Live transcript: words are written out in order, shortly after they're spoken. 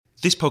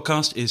This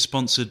podcast is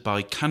sponsored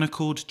by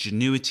Canaccord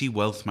Genuity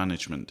Wealth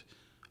Management,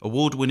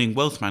 award-winning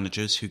wealth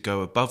managers who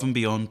go above and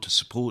beyond to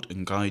support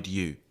and guide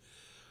you.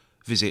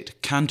 Visit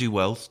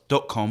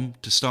candowealth.com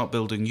to start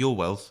building your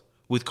wealth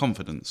with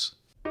confidence.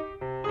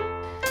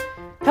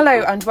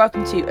 Hello and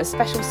welcome to a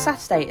special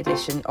Saturday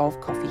edition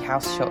of Coffee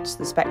House Shots,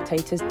 the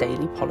Spectator's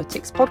daily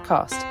politics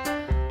podcast.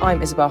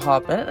 I'm Isabel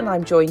Hardman and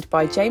I'm joined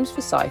by James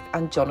Forsyth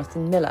and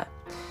Jonathan Miller.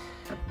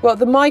 Well,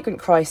 the migrant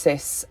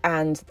crisis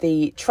and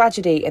the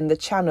tragedy in the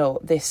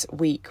Channel this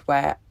week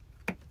where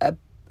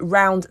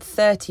around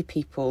 30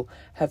 people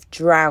have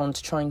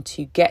drowned trying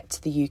to get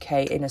to the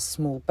UK in a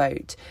small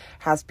boat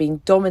has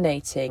been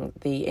dominating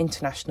the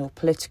international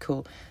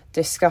political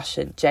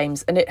discussion,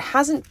 James, and it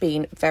hasn't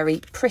been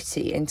very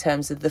pretty in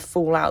terms of the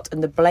fallout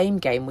and the blame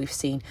game we've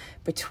seen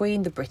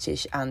between the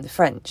British and the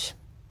French.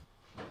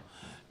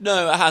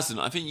 No, it hasn't.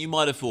 I think you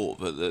might have thought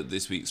that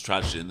this week's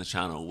tragedy in the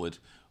Channel would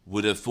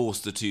have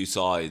forced the two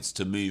sides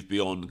to move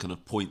beyond kind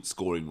of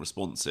point-scoring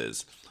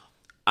responses.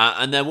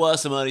 And there were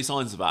some early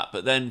signs of that,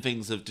 but then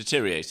things have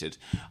deteriorated.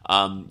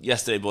 On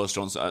Thursday, Boris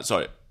Johnson and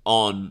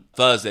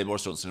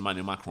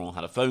Emmanuel Macron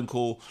had a phone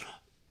call,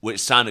 which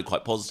sounded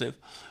quite positive.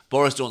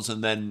 Boris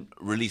Johnson then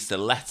released a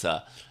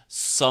letter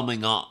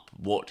summing up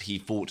what he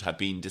thought had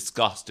been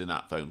discussed in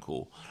that phone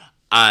call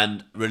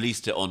and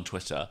released it on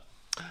Twitter.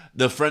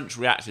 The French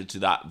reacted to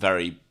that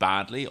very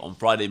badly. On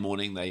Friday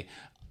morning, they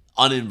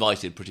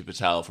uninvited Priti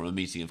Patel from a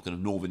meeting of kind of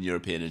Northern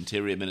European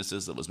interior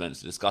ministers that was meant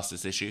to discuss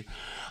this issue.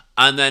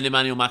 And then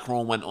Emmanuel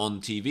Macron went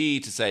on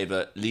TV to say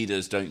that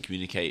leaders don't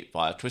communicate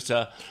via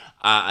Twitter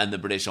and the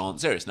British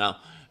aren't serious. Now,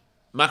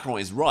 Macron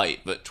is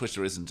right that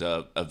Twitter isn't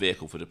a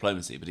vehicle for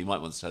diplomacy, but he might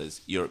want to tell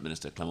his Europe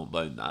Minister Clement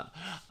Beaune that.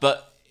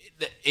 But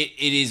it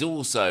is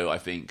also, I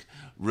think,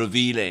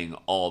 revealing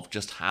of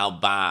just how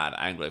bad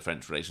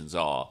Anglo-French relations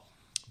are.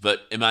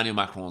 But Emmanuel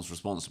Macron's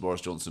response to Boris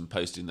Johnson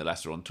posting the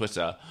letter on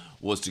Twitter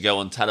was to go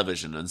on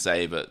television and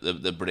say that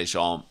the British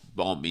aren't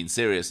being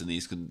serious and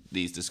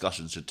these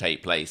discussions should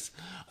take place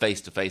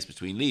face-to-face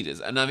between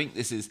leaders. And I think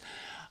this is...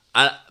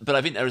 but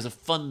I think there is a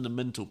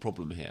fundamental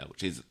problem here,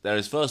 which is there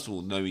is, first of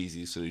all, no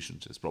easy solution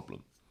to this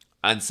problem.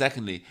 And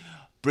secondly,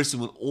 Britain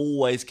will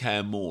always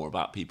care more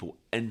about people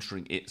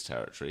entering its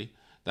territory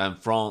than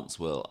France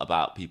will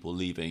about people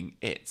leaving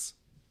its.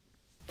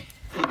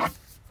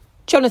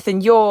 Jonathan,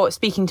 you're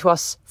speaking to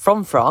us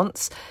from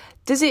France.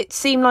 Does it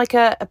seem like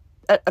a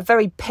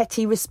very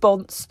petty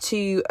response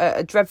to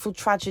a dreadful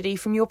tragedy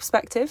from your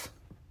perspective?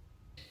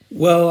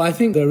 Well, I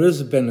think there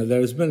has been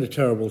a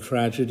terrible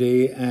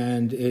tragedy,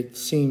 and it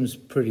seems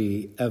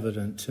pretty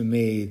evident to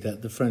me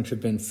that the French have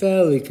been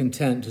fairly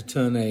content to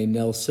turn a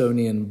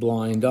Nelsonian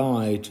blind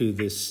eye to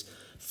this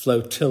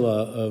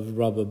flotilla of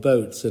rubber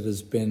boats that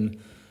has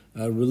been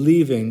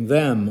relieving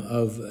them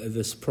of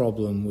this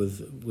problem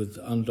with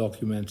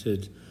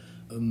undocumented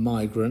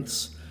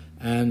migrants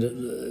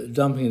and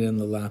dumping it in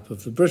the lap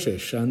of the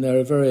British. And there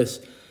are various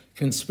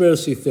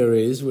conspiracy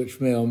theories, which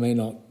may or may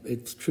not,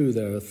 it's true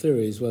there are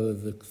theories, whether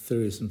the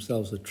theories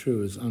themselves are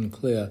true is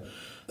unclear,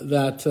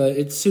 that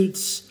it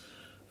suits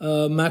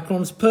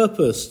Macron's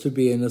purpose to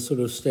be in a sort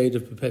of state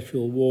of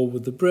perpetual war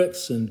with the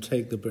Brits and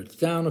take the Brits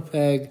down a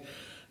peg,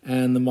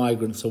 and the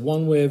migrants are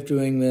one way of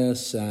doing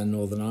this, and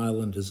Northern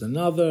Ireland is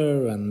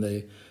another, and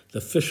the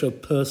Fisher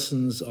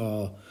persons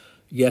are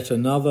yet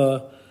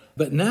another.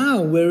 But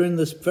now we're in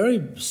this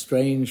very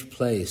strange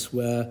place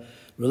where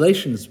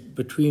relations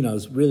between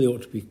us really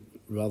ought to be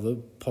rather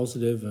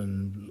positive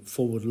and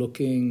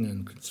forward-looking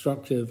and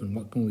constructive, and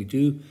what can we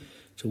do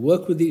to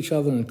work with each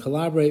other and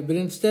collaborate. But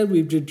instead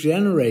we've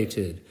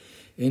degenerated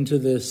into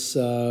this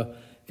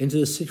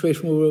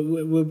situation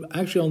where we're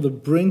actually on the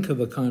brink of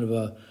a kind of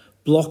a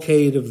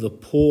blockade of the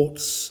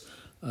ports,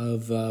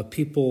 of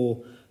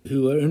people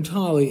who are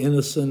entirely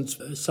innocent,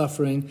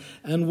 suffering.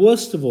 And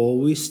worst of all,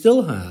 we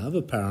still have,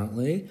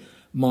 apparently,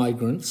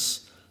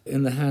 migrants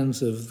in the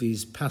hands of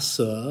these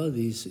passeurs,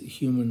 these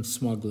human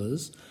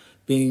smugglers,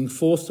 being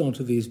forced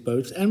onto these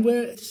boats. And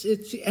it's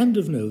the end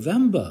of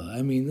November.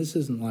 I mean, this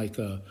isn't like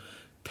a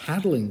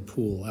paddling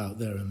pool out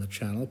there in the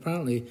Channel.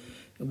 Apparently,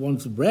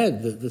 one's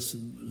read that this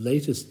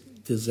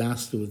latest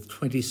disaster with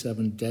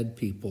 27 dead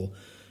people,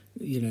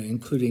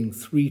 including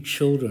 3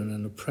 children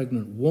and a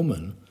pregnant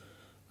woman,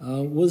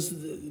 was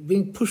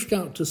being pushed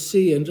out to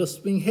sea and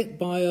just being hit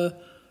by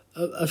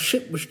a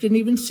ship which didn't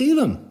even see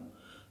them.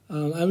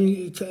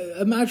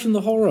 Imagine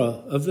the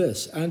horror of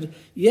this. And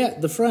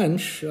yet the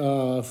French,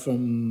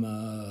 from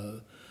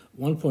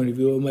one point of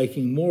view, are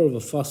making more of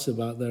a fuss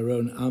about their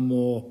own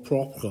amour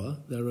propre,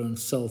 their own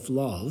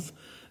self-love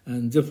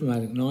and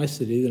diplomatic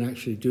nicety than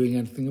actually doing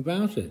anything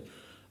about it.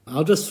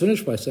 I'll just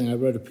finish by saying I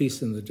wrote a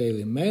piece in the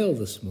Daily Mail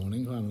this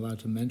morning, I'm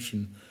allowed to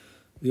mention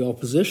the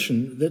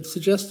opposition, that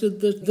suggested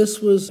that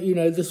this was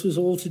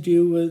all to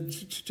do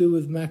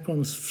with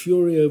Macron's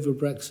fury over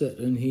Brexit,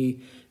 and he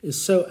is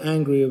so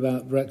angry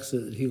about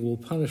Brexit that he will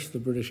punish the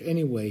British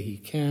any way he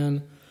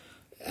can.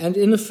 And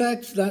in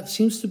effect, that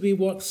seems to be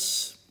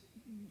what's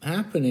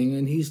happening,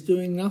 and he's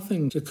doing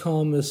nothing to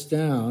calm this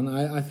down.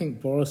 I think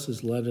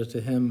Boris's letter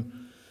to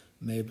him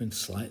may have been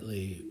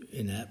slightly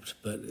inept,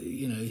 but,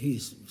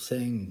 he's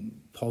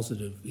saying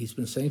positive. He's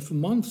been saying for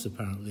months,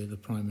 apparently, the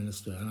Prime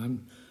Minister, and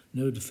I'm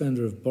no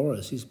defender of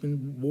Boris. He's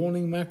been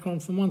warning Macron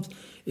for months.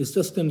 It's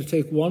just going to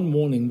take one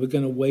morning. We're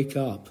going to wake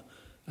up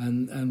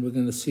and we're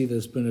going to see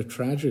there's been a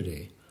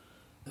tragedy.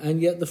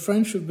 And yet the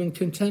French have been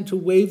content to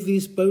wave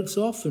these boats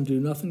off and do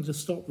nothing to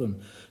stop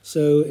them.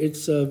 So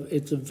it's a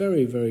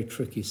very, very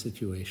tricky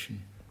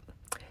situation.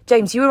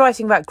 James, you were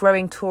writing about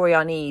growing Tory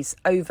unease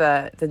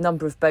over the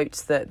number of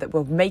boats that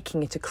were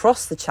making it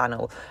across the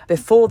Channel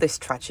before this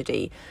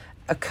tragedy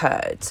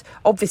occurred.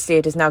 Obviously,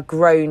 it has now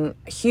grown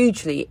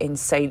hugely in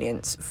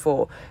salience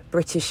for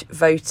British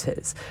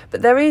voters.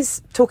 But there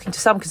is, talking to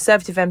some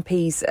Conservative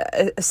MPs,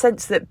 a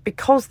sense that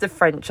because the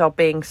French are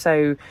being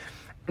so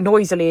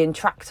noisily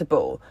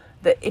intractable,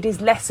 that it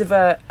is less of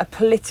a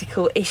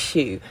political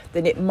issue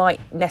than it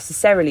might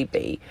necessarily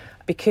be,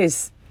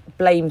 because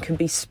blame can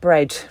be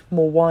spread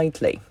more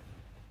widely.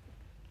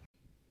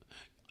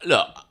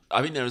 Look,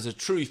 I think there is a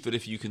truth that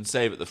if you can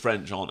say that the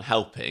French aren't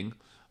helping,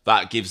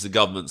 that gives the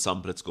government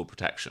some political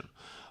protection.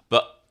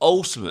 But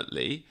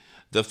ultimately,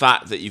 the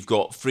fact that you've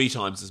got 3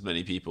 times as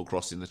many people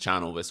crossing the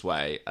Channel this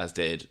way as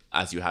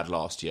you had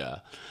last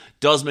year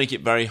does make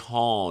it very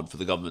hard for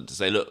the government to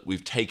say, look,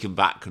 we've taken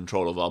back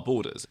control of our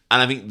borders.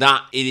 And I think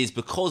that it is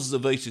because the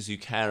voters who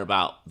care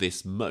about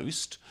this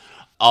most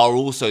are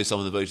also some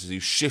of the voters who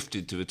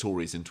shifted to the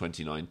Tories in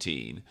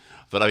 2019.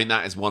 But I think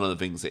that is one of the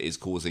things that is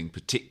causing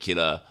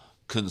particular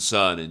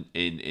concern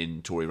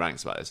in Tory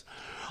ranks about this.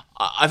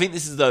 I think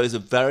this is a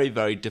very,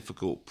 very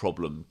difficult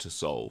problem to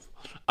solve.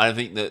 I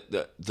think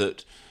that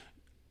it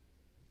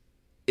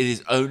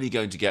is only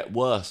going to get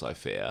worse, I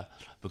fear,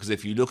 because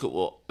if you look at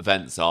what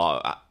events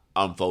are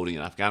unfolding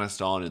in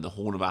Afghanistan, in the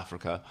Horn of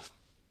Africa,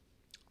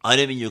 I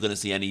don't think you're going to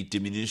see any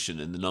diminution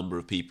in the number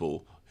of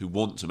people who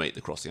want to make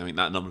the crossing. I think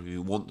that number of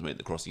people who want to make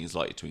the crossing is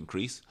likely to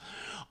increase.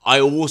 I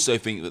also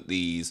think that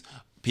these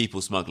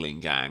people smuggling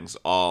gangs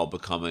are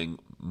becoming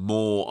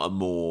more and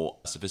more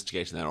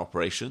sophisticated in their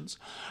operations,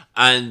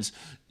 and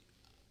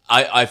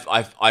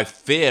I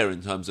fear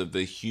in terms of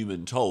the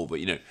human toll.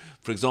 But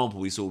for example,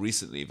 we saw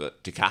recently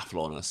that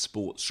Decathlon, a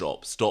sports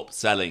shop, stopped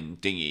selling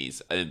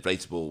dinghies and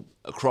inflatable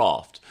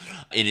craft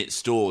in its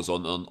stores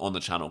on the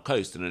Channel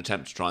coast in an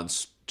attempt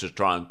to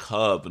try and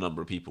curb the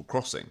number of people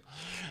crossing.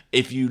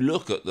 If you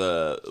look at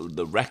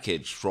the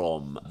wreckage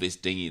from this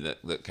dinghy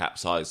that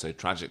capsized so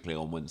tragically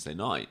on Wednesday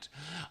night,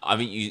 I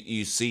mean,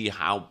 you see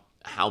how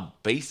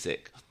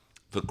basic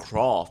the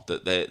craft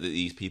that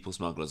these people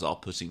smugglers are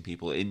putting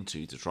people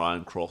into to try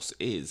and cross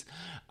is.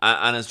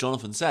 And as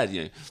Jonathan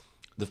said,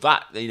 the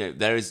fact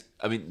that,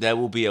 there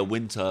will be a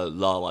winter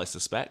lull, I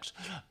suspect,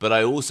 but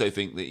I also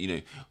think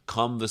that,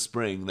 come the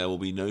spring, there will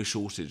be no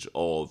shortage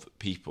of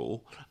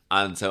people.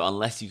 And so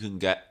unless you can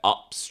get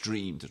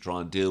upstream to try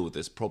and deal with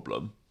this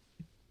problem,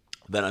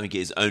 then I think it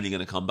is only going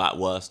to come back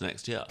worse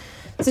next year.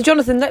 So,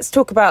 Jonathan, let's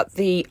talk about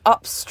the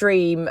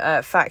upstream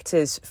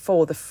factors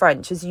for the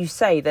French. As you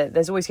say, that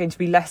there's always going to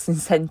be less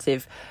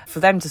incentive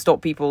for them to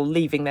stop people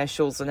leaving their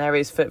shores and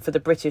areas for the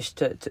British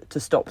to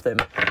stop them.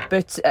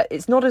 But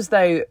it's not as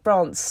though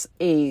France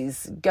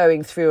is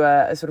going through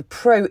a sort of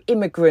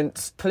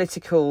pro-immigrant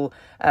political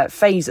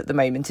phase at the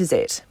moment, is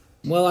it?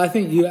 Well, I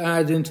think you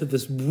add into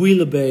this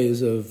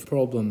wheelabase of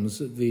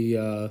problems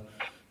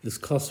this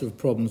cluster of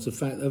problems, the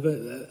fact of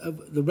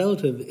the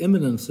relative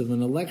imminence of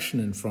an election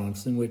in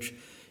France in which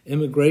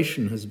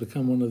immigration has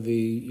become one of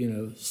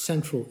the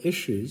central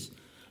issues.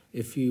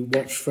 If you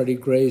watch Freddie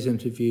Gray's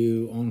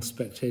interview on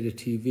Spectator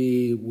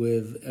TV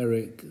with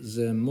Eric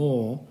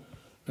Zemmour,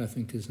 I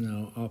think is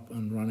now up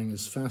and running,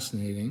 is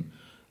fascinating,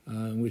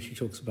 in which he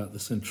talks about the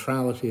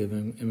centrality of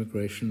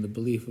immigration, the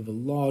belief of a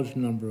large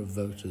number of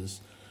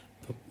voters,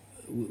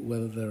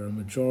 whether they're a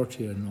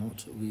majority or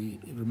not,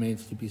 it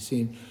remains to be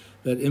seen,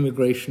 that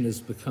immigration has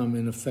become,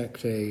 in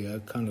effect,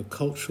 a kind of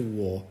culture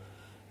war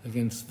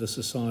against the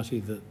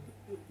society that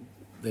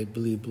they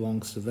believe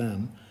belongs to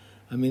them.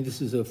 I mean, this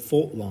is a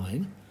fault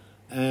line,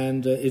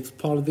 and it's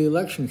part of the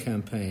election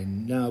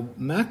campaign. Now,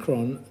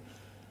 Macron,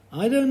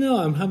 I don't know.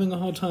 I'm having a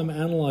hard time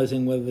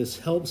analysing whether this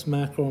helps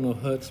Macron or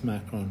hurts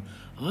Macron.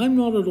 I'm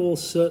not at all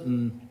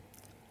certain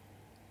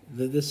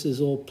that this is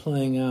all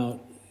playing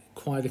out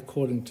quite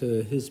according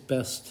to his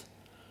best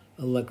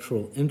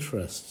electoral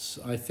interests.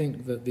 I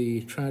think that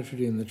the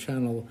tragedy in the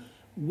Channel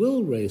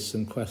will raise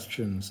some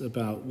questions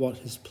about what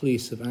his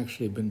police have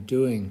actually been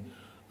doing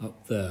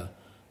up there.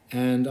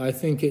 And I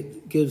think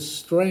it gives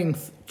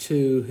strength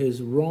to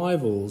his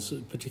rivals,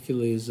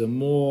 particularly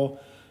Zemmour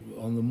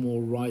on the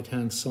more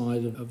right-hand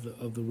side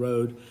of the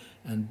road,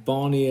 and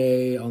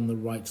Barnier on the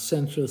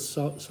right-centre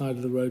side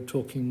of the road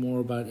talking more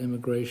about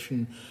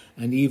immigration,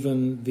 and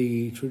even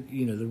the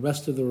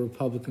rest of the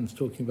Republicans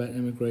talking about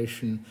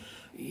immigration.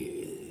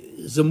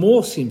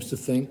 Zemmour seems to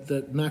think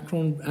that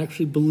Macron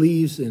actually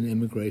believes in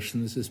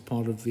immigration. This is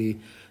part of the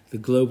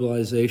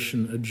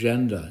globalization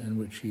agenda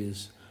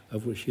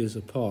of which he is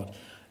a part.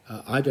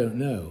 I don't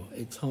know.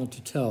 It's hard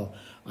to tell.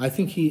 I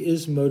think he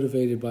is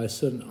motivated by a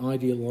certain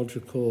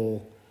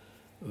ideological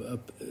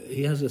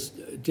he has this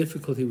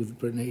difficulty with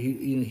Britain.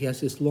 He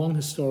has this long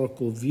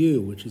historical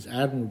view, which is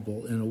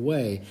admirable in a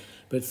way,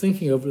 but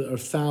thinking over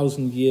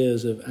 1,000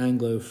 years of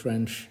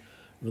Anglo-French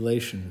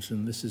relations,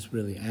 and this is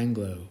really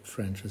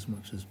Anglo-French as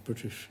much as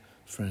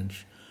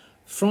British-French,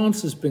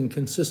 France has been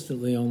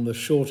consistently on the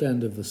short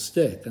end of the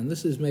stick, and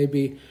this is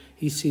maybe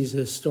he sees a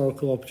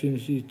historical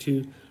opportunity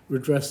to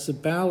redress the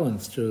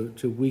balance, to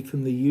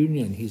weaken the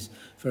union. He's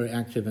very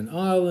active in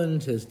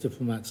Ireland, his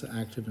diplomats are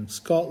active in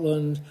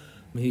Scotland,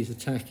 he's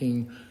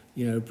attacking,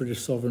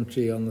 British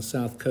sovereignty on the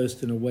south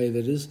coast in a way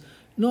that is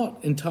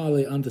not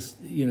entirely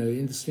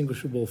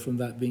indistinguishable from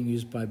that being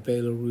used by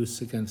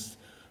Belarus against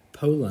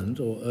Poland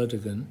or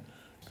Erdogan.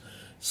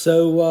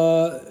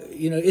 So,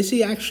 is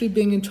he actually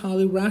being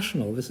entirely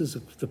rational? This is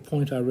the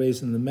point I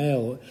raised in the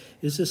Mail.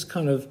 Is this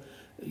kind of,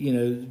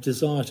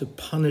 desire to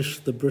punish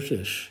the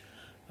British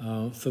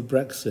for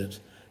Brexit,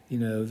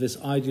 this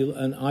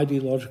an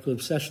ideological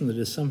obsession that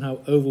is somehow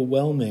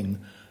overwhelming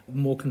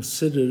more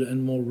considered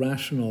and more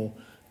rational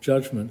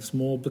judgments,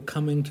 more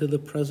becoming to a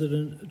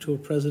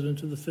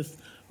president of the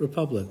Fifth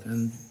Republic?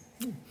 And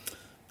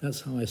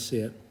that's how I see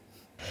it.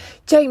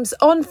 James,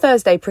 on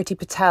Thursday, Priti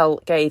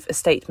Patel gave a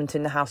statement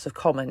in the House of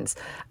Commons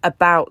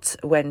about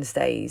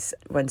Wednesday's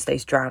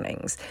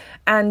drownings.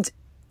 And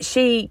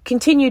she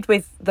continued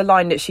with the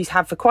line that she's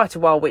had for quite a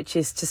while, which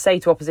is to say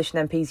to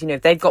opposition MPs,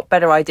 if they've got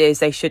better ideas,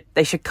 they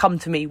should come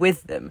to me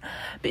with them.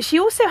 But she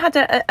also had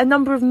a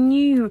number of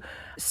new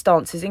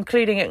stances,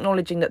 including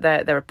acknowledging that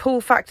there are pull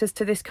factors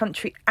to this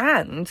country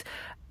and,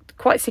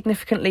 quite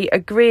significantly,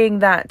 agreeing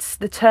that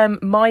the term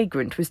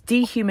migrant was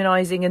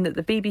dehumanising and that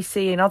the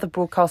BBC and other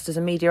broadcasters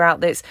and media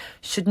outlets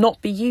should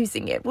not be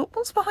using it.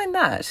 What's behind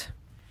that?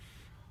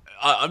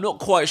 I'm not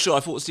quite sure. I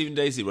thought Stephen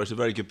Dacey wrote a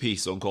very good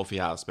piece on Coffee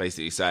House,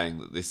 basically saying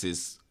that this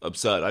is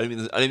absurd. I don't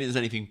think there's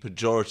anything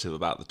pejorative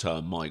about the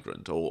term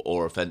migrant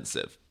or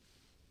offensive.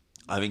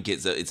 I think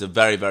it's a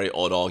very, very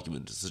odd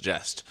argument to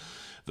suggest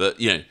that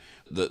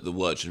that the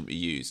word shouldn't be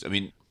used. I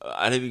mean,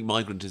 I don't think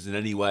migrant is in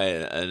any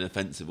way an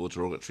offensive or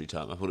derogatory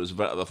term. I thought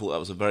that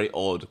was a very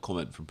odd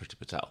comment from Priti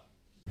Patel.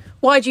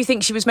 Why do you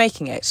think she was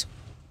making it?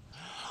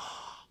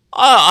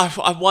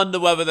 I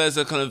wonder whether there's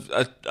a kind of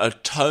a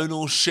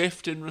tonal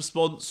shift in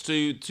response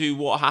to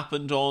what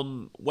happened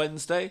on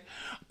Wednesday.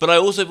 But I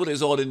also thought it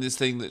was odd in this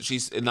thing that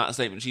in that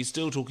statement, she's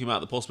still talking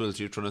about the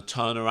possibility of trying to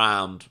turn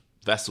around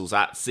vessels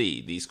at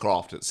sea, these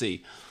craft at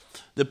sea.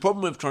 The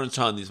problem with trying to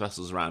turn these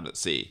vessels around at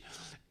sea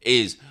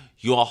is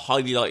you are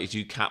highly likely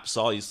to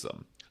capsize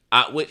them,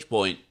 at which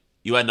point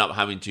you end up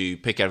having to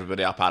pick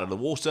everybody up out of the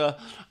water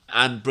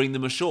and bring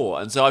them ashore.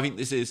 And so I think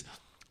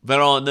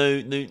there are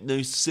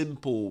no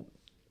simple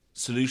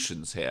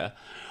solutions here.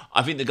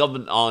 I think the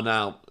government are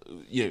now,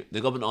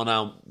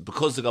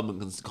 because the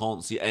government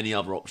can't see any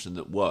other option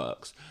that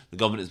works, the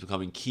government is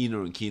becoming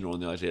keener and keener on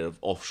the idea of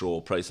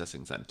offshore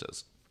processing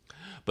centres.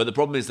 But the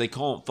problem is they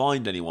can't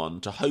find anyone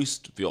to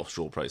host the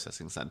offshore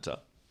processing centre.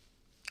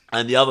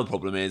 And the other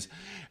problem is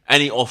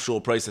any offshore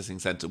processing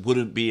centre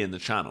wouldn't be in the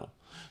Channel.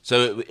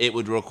 So it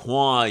would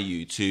require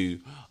you to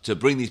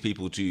bring these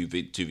people to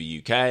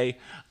the UK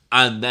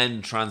and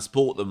then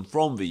transport them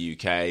from the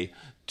UK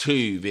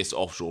to this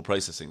offshore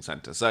processing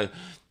centre. So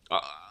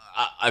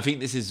I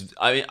think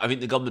I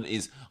think the government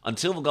is,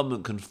 until the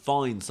government can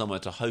find somewhere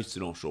to host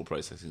an offshore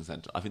processing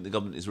centre, I think the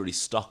government is really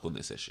stuck on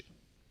this issue.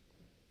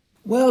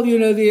 Well,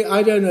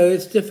 I don't know,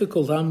 it's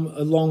difficult. I'm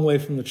a long way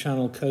from the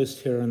Channel coast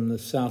here in the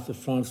south of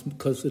France,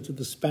 closer to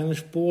the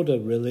Spanish border,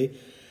 really.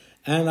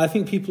 And I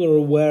think people are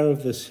aware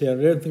of this here.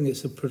 I don't think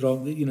it's a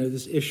predominant,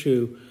 this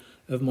issue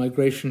of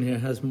migration here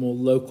has more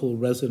local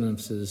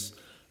resonances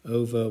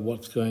over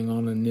what's going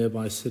on in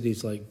nearby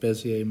cities like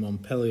Béziers,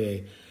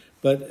 Montpellier.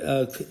 But,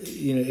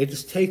 it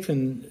has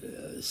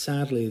taken,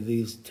 sadly,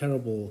 these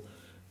terrible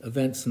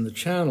events in the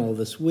Channel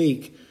this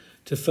week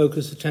to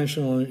focus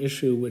attention on an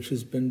issue which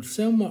has been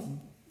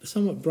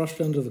somewhat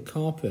brushed under the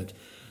carpet.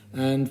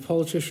 And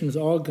politicians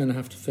are going to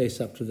have to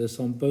face up to this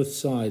on both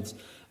sides.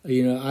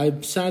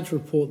 I'm sad to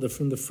report that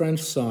from the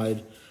French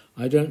side,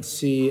 I don't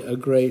see a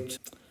great,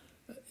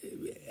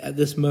 at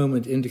this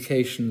moment,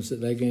 indications that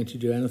they're going to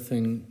do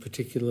anything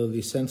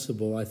particularly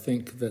sensible. I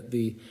think that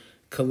the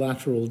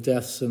collateral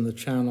deaths in the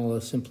Channel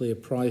are simply a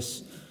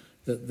price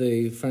that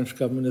the French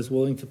government is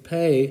willing to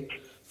pay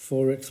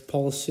for its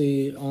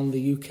policy on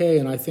the UK.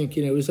 And I think,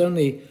 it was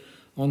only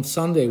on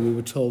Sunday we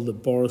were told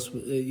that Boris,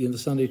 the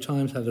Sunday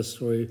Times had a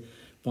story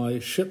by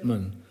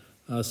Shipman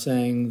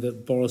saying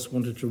that Boris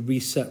wanted to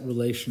reset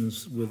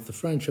relations with the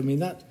French. I mean,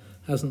 that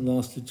hasn't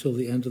lasted till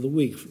the end of the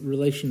week.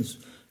 Relations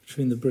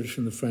between the British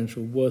and the French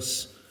are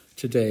worse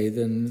today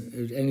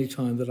than at any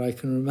time that I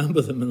can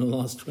remember them in the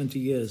last 20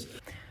 years.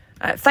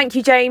 Thank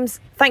you, James.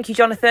 Thank you,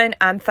 Jonathan.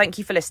 And thank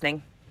you for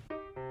listening.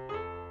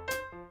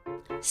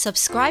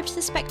 Subscribe to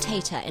The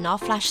Spectator in our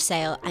flash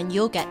sale and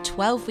you'll get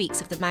 12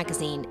 weeks of the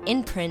magazine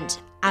in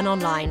print and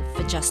online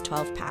for just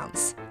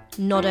 £12.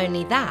 Not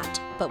only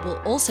that, but we'll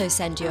also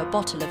send you a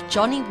bottle of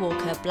Johnny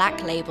Walker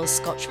Black Label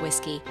Scotch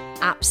Whisky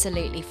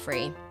absolutely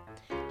free.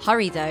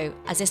 Hurry though,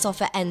 as this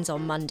offer ends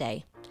on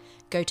Monday.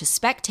 go to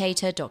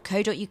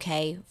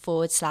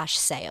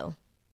spectator.co.uk/sale.